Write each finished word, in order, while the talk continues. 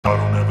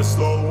never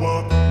slow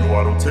up, no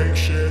I don't take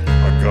shit.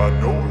 I got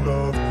no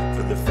love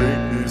for the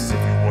fakeness.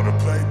 If you wanna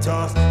play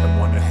tough and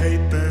wanna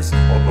hate this,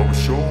 I'll always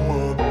show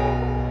up.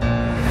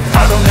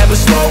 I don't ever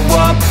slow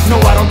up,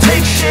 no I don't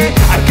take shit.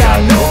 I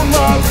got no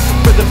love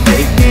for the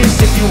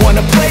fakeness. If you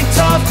wanna play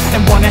tough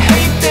and wanna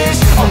hate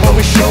this, I'll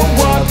always show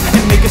up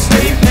and make a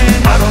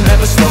statement. I don't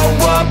ever slow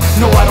up,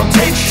 no I don't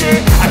take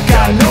shit. I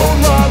got no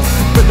love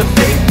for the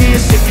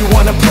fakeness. If you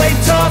wanna play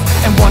tough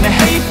and wanna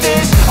hate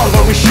this, I'll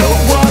always show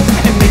up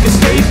and make a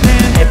statement.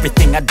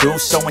 Everything I do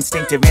so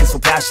instinctive and so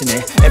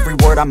passionate. Every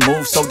word I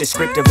move so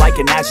descriptive like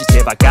an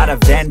adjective. I got a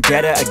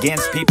vendetta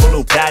against people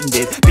who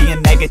patented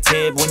being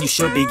negative when you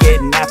should be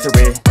getting after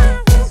it.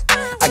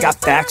 I got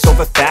facts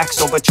over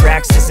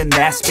tracks, this and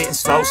that. Spitting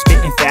slow,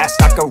 spitting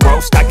fast. I could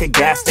roast, I could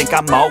gas. Think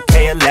I'm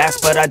okay at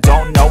last, but I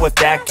don't know if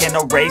that can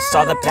erase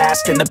all the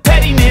past. And the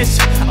pettiness,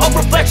 a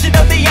reflection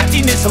of the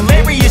emptiness.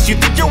 Hilarious, you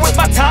think you're worth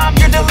my time,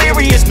 you're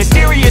delirious.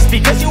 Mysterious,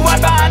 because you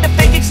hide behind a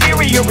fake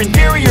exterior.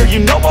 Inferior, you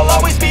know I'll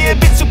always be a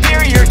bit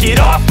superior. Get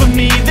off of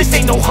me, this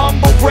ain't no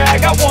humble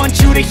brag. I want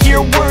you to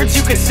hear words,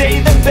 you can say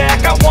them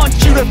back. I want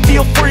you to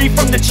feel free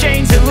from the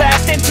chains that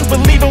last, and to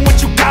believe in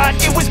what you got,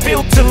 it was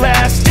built to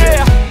last,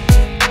 yeah.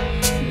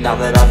 Now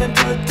that I've been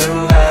put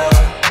through hell,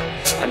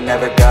 I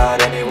never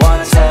got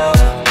anyone's help.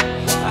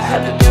 I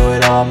had to do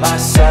it all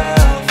myself.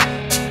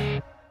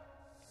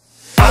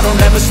 I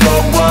don't ever slow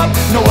up,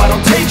 no I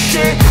don't take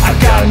shit. I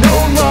got no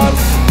love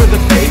for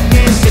the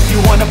fakeness. If you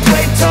wanna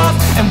play tough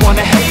and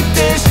wanna hate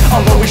this,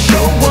 I'll always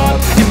show up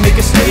and make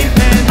a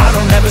statement. I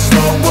don't ever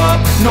slow up,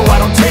 no I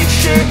don't take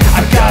shit.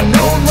 I got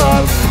no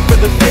love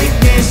for the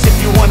fakeness. If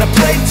you wanna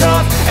play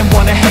tough and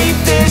wanna hate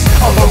this,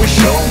 I'll always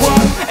show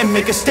up and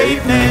make a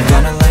statement.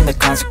 Gonna learn the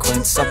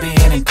consequence of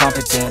being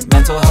incompetent.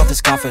 Mental health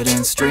is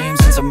confidence, dreams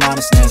and some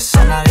honestness.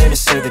 I'm not here to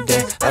save the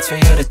day, that's for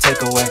you to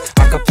take away.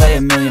 I could play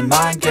a million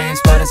mind games,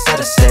 but instead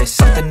I say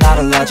something not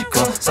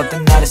illogical,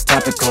 something that is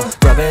topical.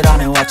 Rub it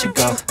on and watch it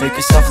go, make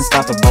yourself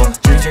unstoppable.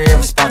 Dreams are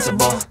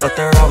irresponsible, but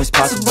they're always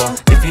possible.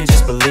 If you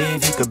just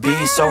believe, you could be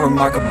so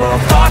remarkable.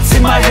 Thoughts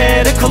in my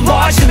head, a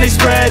collage and they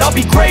spread. I'll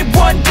be great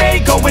one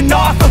day, going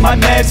off of my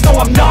meds. No,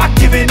 I'm not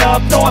giving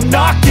up, no, I'm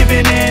not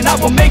giving in. I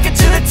will make it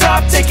to the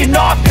top, taking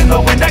off in the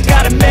wind. I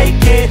gotta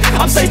make it,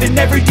 I'm saving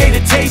every day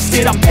to taste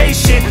it. I'm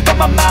patient, but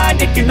my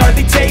mind, it can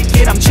hardly take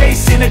it. I'm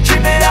chasing a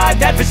dream that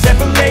I've had for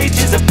several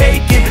ages. A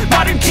vacant,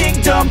 modern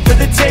kingdom for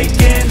the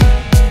taking.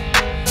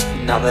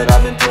 Now that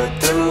I've been put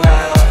through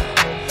hell,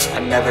 I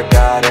never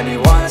got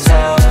anyone's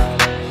help.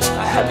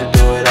 I had to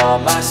do it all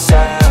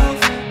myself.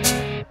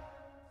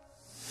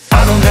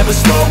 I don't ever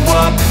slow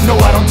up, no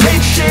I don't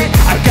take shit.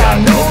 I got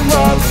no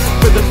love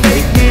for the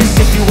fakeness.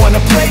 If you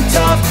wanna play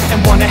tough and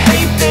wanna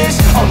hate this,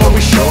 I'll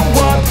always show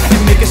up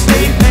and make a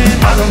statement.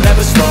 I don't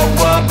ever slow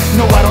up,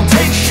 no I don't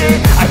take shit.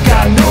 I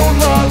got no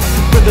love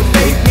for the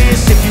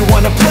fakeness. If you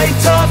wanna play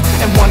tough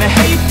and wanna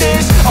hate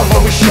this, I'll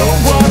always show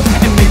up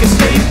and make a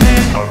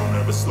statement. I don't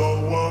ever slow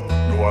up,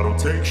 no I don't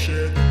take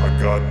shit. I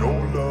got no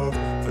love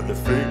for the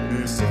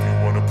fakeness. If you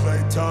wanna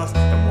play tough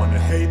and wanna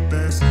hate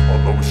this,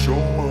 I'll always show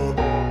up.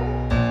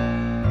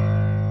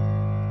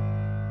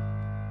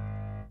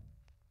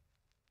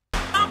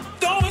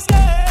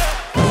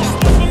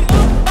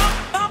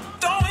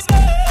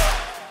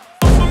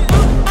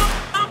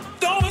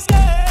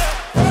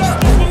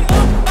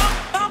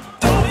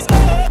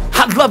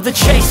 I love the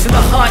chase and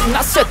the hunt, and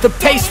I set the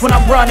pace when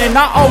I'm running.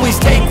 I always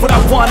take what I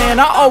want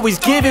and I always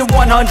give it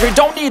 100.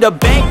 Don't need a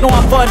bank, no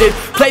I'm funded.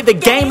 Play the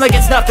game like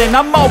it's nothing.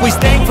 I'm always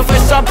thankful for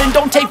something.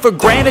 Don't take for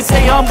granted,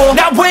 stay humble.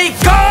 Now wake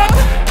up!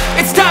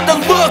 It's time to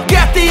look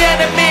at the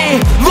enemy.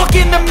 Look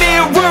in the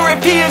mirror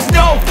if he is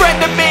no friend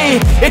to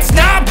me. It's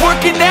not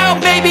working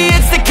out, maybe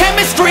it's the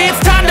chemistry. It's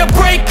time to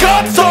break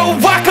up so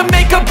I can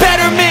make a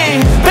better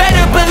me.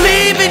 Better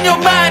believe in your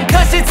mind,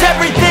 cause it's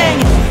everything.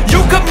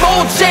 You can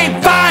mold, shape,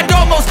 find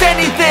almost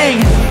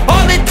anything.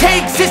 All it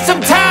takes is some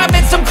time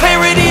and some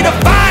clarity to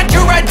find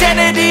your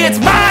identity. It's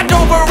mind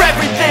over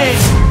everything.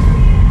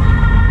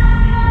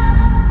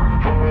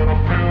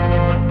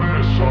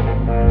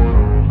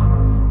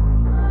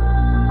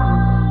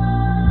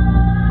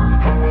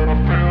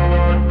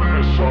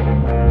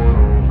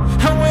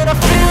 And when I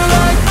feel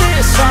like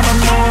this, I'm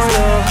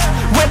immortal.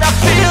 When I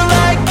feel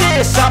like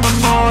this, I'm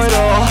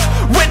immortal.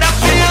 When I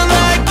feel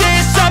like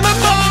this, I'm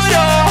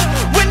immortal.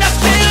 When I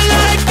feel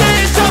like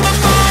this,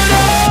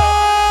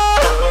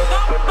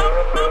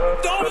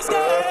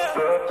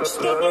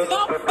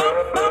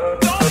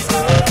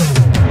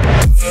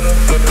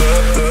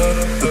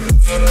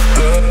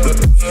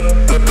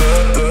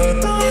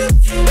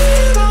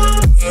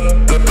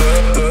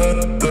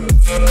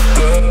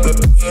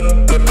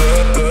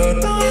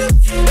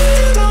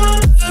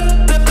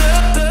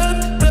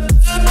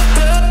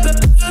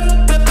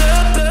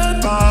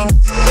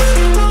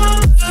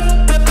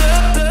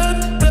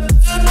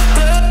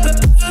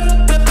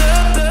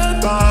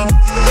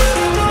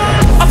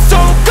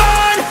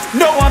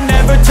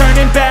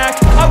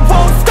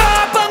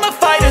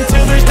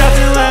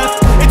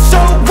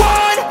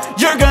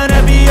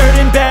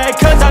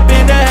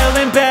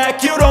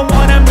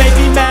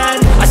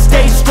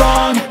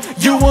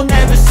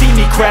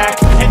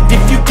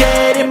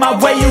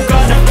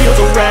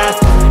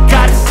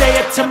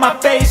 my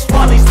face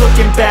while he's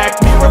looking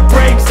back. Mirror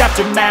breaks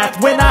after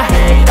math, when I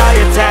hate I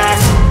attack.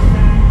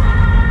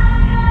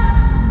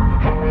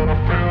 And when I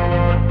feel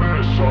like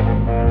this, I'm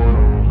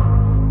immortal.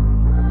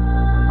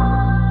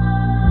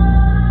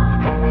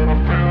 And when I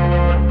feel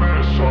like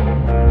this, I'm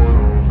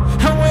immortal.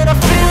 And when I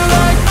feel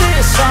like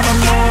this, I'm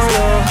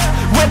immortal.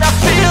 When I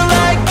feel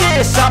like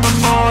this, I'm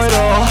immortal.